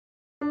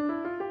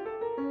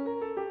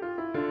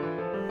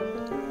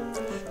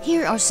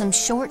Here are some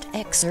short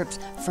excerpts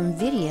from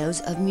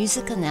videos of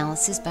music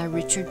analysis by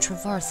Richard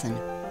Trevarthen.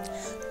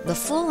 The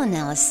full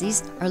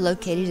analyses are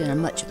located in a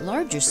much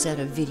larger set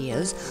of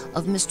videos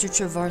of Mr.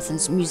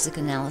 Trevarthen's music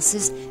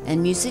analysis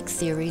and music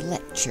theory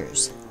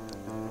lectures.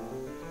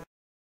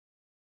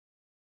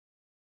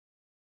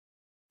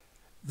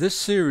 This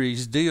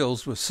series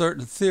deals with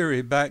certain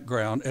theory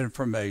background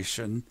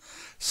information,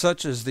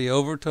 such as the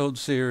overtone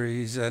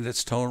series and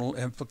its tonal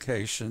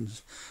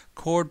implications,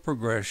 chord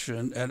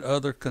progression, and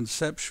other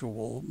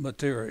conceptual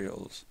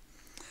materials.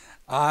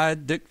 I,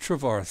 Dick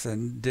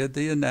Trevarthen, did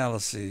the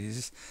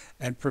analyses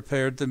and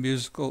prepared the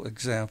musical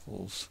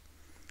examples.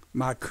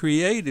 My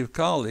creative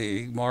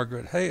colleague,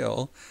 Margaret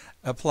Hale,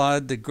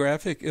 applied the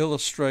graphic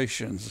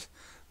illustrations,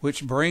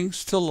 which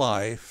brings to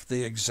life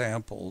the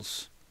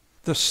examples.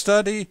 The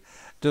study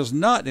does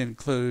not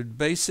include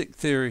basic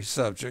theory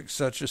subjects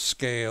such as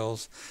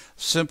scales,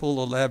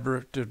 simple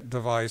elaborate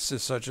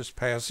devices such as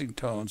passing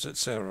tones,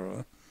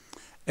 etc.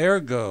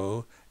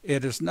 Ergo,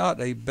 it is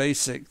not a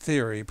basic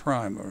theory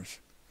primer.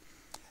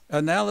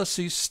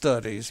 Analysis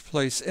studies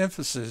place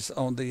emphasis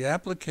on the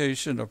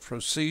application of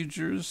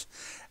procedures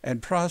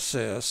and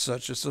process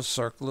such as the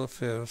circle of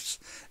fifths,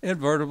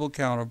 invertible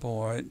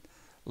counterpoint,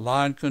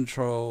 line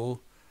control,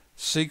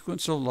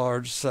 sequence of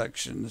large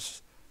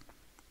sections.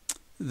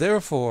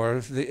 Therefore,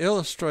 the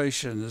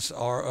illustrations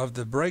are of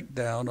the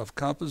breakdown of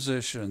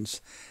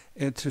compositions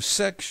into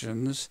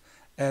sections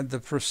and the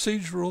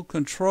procedural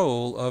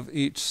control of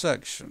each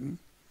section.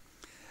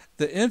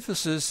 The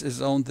emphasis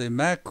is on the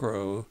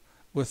macro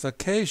with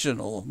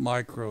occasional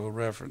micro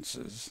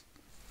references.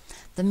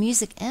 The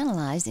music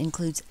analyzed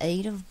includes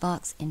 8 of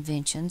Bach's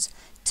inventions,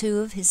 2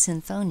 of his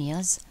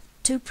sinfonias,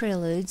 2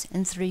 preludes,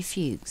 and 3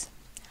 fugues.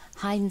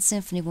 Haydn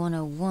Symphony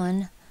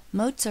 101,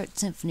 Mozart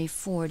Symphony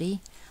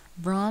 40,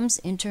 Brahms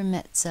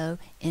Intermezzo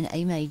in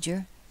A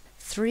major,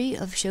 3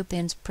 of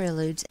Chopin's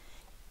preludes,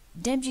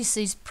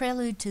 Debussy's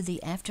Prelude to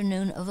the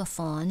Afternoon of a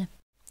Faun,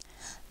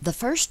 the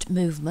first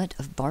movement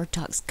of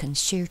Bartók's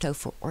Concerto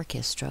for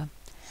Orchestra,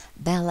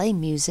 ballet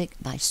music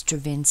by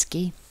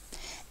Stravinsky,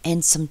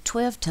 and some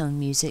 12-tone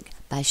music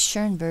by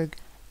Schoenberg,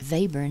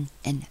 Webern,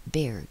 and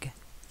Berg.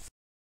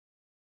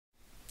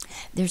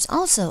 There's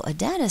also a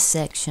data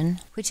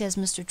section which has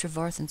Mr.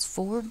 Trevarthen's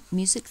 4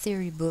 music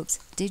theory books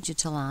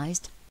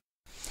digitalized,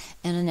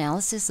 an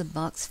analysis of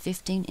Bach's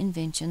 15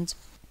 inventions,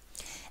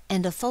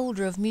 and a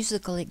folder of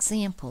musical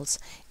examples,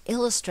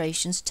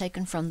 illustrations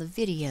taken from the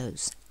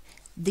videos.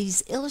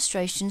 These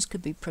illustrations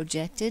could be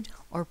projected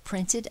or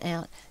printed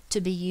out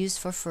to be used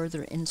for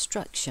further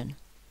instruction.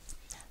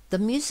 The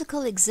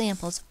musical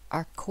examples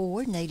are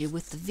coordinated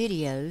with the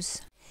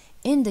videos,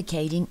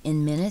 indicating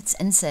in minutes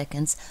and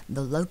seconds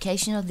the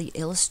location of the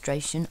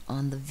illustration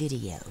on the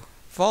video.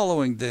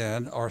 Following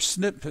then are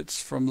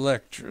snippets from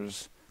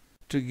lectures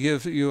to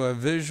give you a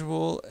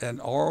visual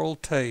and oral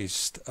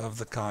taste of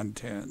the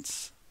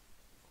contents.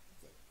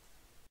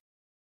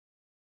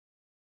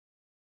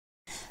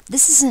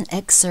 This is an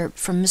excerpt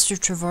from Mr.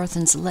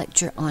 Trevarthen's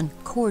lecture on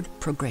chord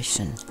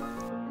progression.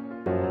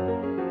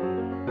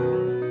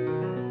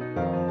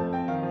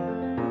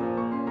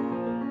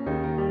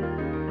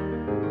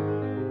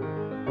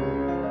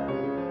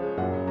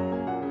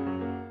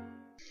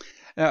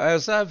 Now,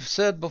 as I've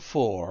said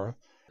before,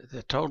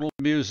 the tonal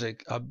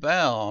music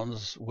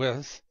abounds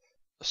with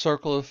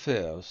circle of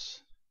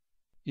fifths.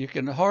 You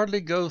can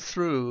hardly go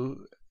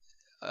through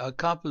a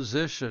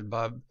composition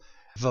by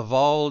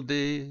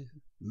Vivaldi,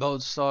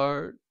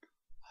 Mozart,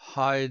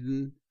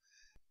 Haydn,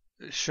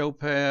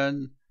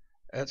 Chopin,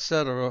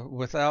 etc.,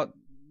 without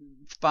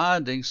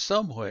finding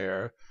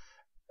somewhere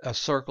a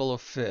circle of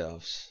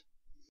fifths.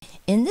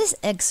 In this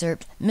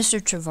excerpt,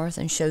 Mr.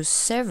 Trevarthen shows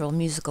several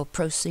musical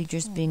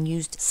procedures being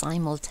used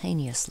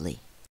simultaneously.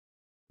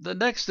 The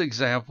next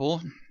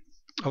example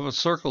of a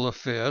circle of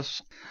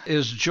fifths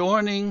is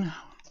joining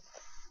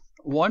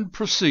one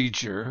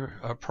procedure,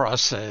 a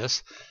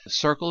process,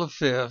 circle of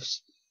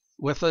fifths,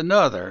 with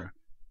another,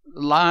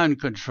 line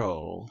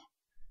control.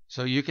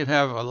 So you can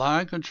have a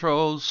line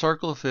control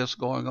circle of fifths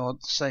going on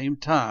at the same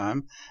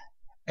time,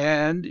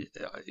 and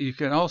you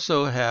can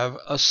also have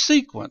a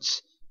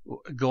sequence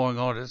going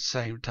on at the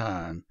same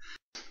time.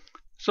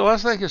 So I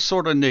think it's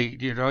sort of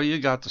neat. You know, you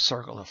got the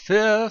circle of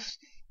fifths,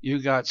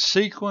 you got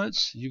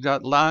sequence, you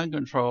got line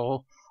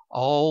control,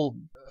 all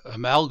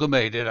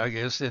amalgamated, I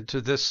guess, into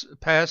this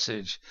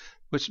passage,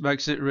 which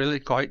makes it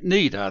really quite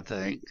neat, I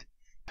think.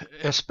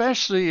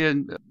 Especially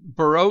in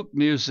Baroque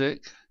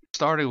music,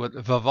 starting with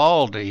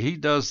Vivaldi, he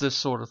does this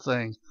sort of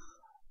thing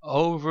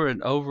over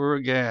and over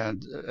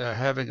again,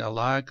 having a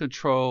line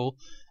control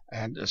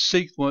and a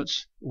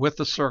sequence with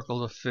the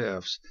circle of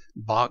fifths.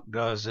 Bach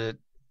does it.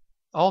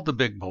 All the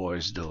big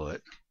boys do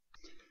it.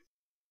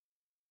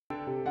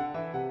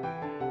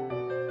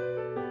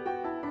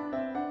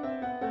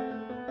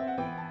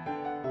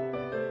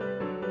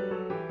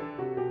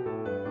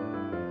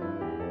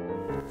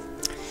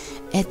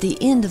 At the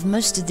end of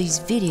most of these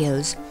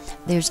videos,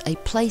 there's a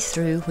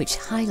playthrough which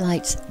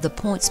highlights the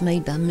points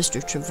made by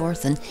Mr.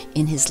 Trevarthen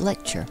in his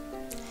lecture.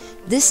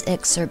 This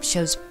excerpt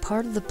shows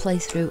part of the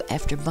playthrough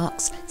after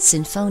Bach's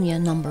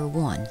Sinfonia No.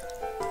 1.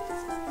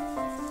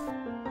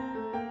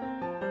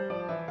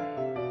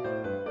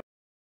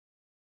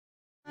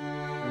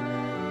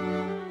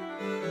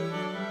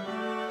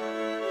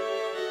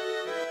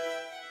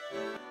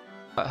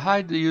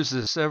 Hale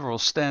uses several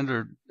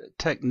standard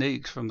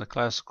techniques from the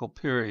classical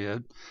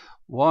period.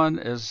 One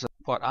is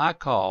what I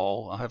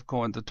have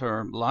coined the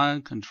term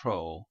line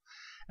control,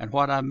 and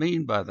what I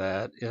mean by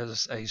that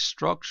is a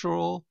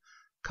structural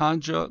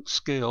conjunct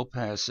scale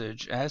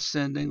passage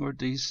ascending or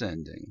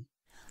descending.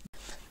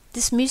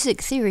 This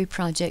music theory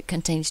project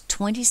contains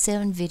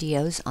 27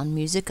 videos on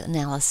music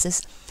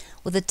analysis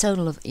with a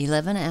total of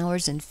 11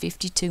 hours and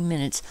 52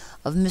 minutes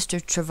of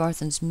Mr.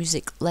 Trevarthen's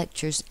music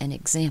lectures and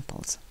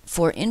examples.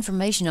 For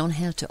information on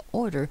how to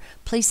order,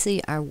 please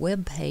see our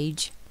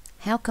webpage,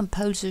 How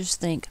Composers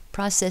Think,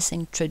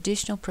 Processing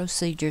Traditional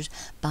Procedures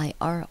by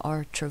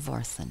R.R.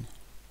 Trevarthen.